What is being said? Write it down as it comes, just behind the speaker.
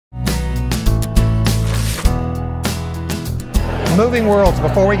Moving Worlds,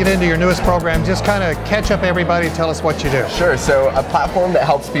 before we get into your newest program, just kind of catch up everybody, tell us what you do. Sure, so a platform that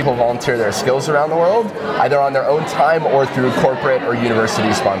helps people volunteer their skills around the world, either on their own time or through corporate or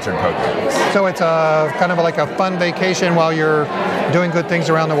university-sponsored programs. So it's kind of like a fun vacation while you're doing good things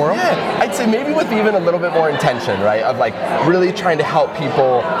around the world? Yeah, I'd say maybe with even a little bit more intention, right? Of like really trying to help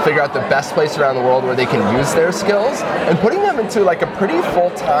people figure out the best place around the world where they can use their skills and putting them into like a pretty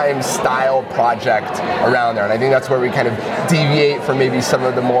full-time style project around there. And I think that's where we kind of deviate from maybe some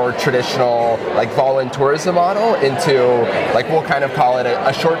of the more traditional like volunteerism model into like we'll kind of call it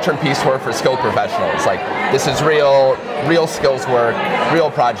a short-term piece work for skilled professionals. Like this is real skills work,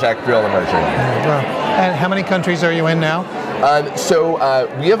 real project, real immersion. And how many countries are you in now?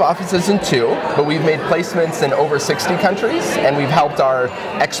 We have offices in 2, but we've made placements in over 60 countries, and we've helped our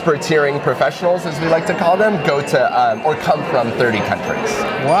experteering professionals, as we like to call them, go to or come from 30 countries.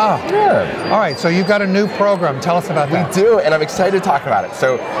 Wow. Yeah. All right, so you've got a new program. Tell us about that. We do, and I'm excited to talk about it.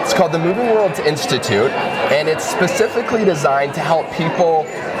 So it's called the Moving Worlds Institute, and it's specifically designed to help people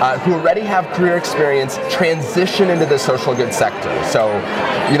who already have career experience transition into the social good sector. So,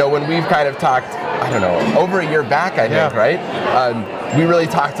 you know, when we've kind of talked, I don't know, over a year back, I think, right? We really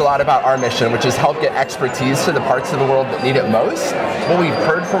talked a lot about our mission, which is help get expertise to the parts of the world that need it most. What we've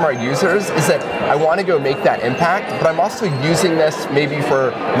heard from our users is that I want to go make that impact, but I'm also using this maybe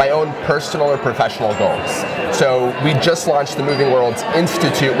for my own personal or professional goals. So we just launched the Moving Worlds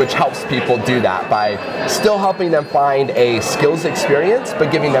Institute, which helps people do that by still helping them find a skills experience,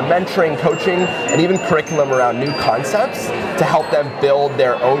 but giving them mentoring, coaching, and even curriculum around new concepts to help them build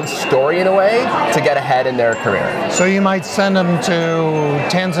their own story in a way to get ahead in their career. So you might send them to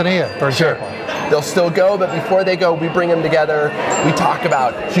Tanzania, for example. Sure. They'll still go, but before they go, we bring them together. We talk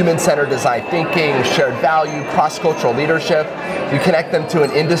about human-centered design thinking, shared value, cross-cultural leadership. We connect them to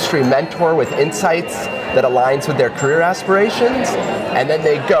an industry mentor with insights that aligns with their career aspirations, and then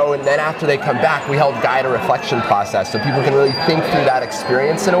they go, and then after they come back, we help guide a reflection process so people can really think through that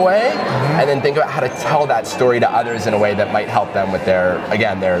experience in a way, and then think about how to tell that story to others in a way that might help them with their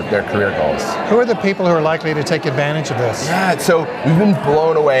career goals. Who are the people who are likely to take advantage of this? Yeah, so we've been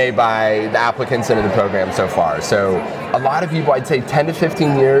blown away by the applicants into the program so far. So a lot of people, I'd say 10 to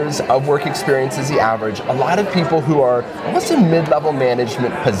 15 years of work experience is the average. A lot of people who are almost in mid-level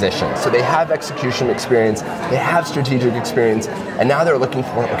management positions. So they have execution experience, they have strategic experience, and now they're looking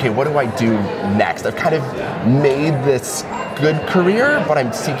for, okay, what do I do next? I've kind of made this good career, but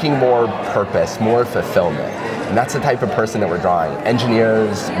I'm seeking more purpose, more fulfillment. And that's the type of person that we're drawing.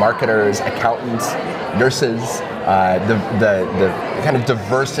 Engineers, marketers, accountants, nurses. The kind of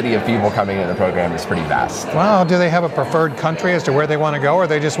diversity of people coming into the program is pretty vast. Wow, do they have a preferred country as to where they want to go, or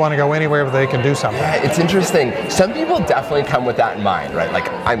they just want to go anywhere where they can do something? Yeah, it's interesting. Some people definitely come with that in mind, right? Like,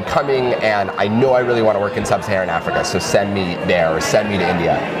 I'm coming and I know I really want to work in sub-Saharan Africa, so send me there or send me to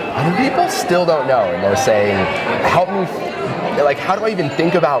India. Other people still don't know, and they're saying, help me, like, how do I even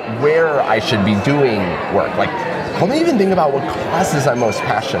think about where I should be doing work? Like, help me even think about what causes I'm most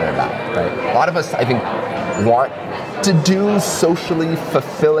passionate about, right? A lot of us, I think, want to do socially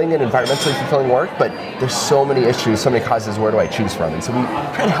fulfilling and environmentally fulfilling work, but there's so many issues, so many causes, where do I choose from? And so we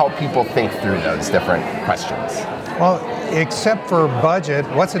try to help people think through those different questions. Well, except for budget,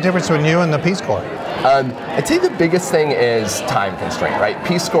 what's the difference between you and the Peace Corps? I'd say the biggest thing is time constraint, right?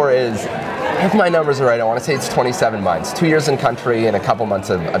 Peace Corps is, if my numbers are right, I want to say it's 27 months, 2 years in country and a couple months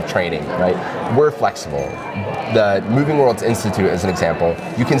of training, right? We're flexible. The Moving Worlds Institute, as an example,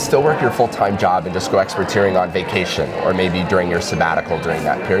 you can still work your full-time job and just go experteering on vacation or maybe during your sabbatical during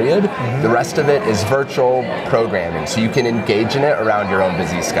that period. The rest of it is virtual programming, so you can engage in it around your own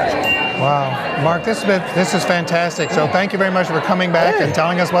busy schedule. Wow. Mark, this is fantastic. So thank you very much for coming back and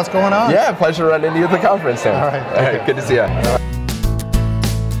telling us what's going on. Yeah, pleasure running into you at the conference. All right. Good to see you.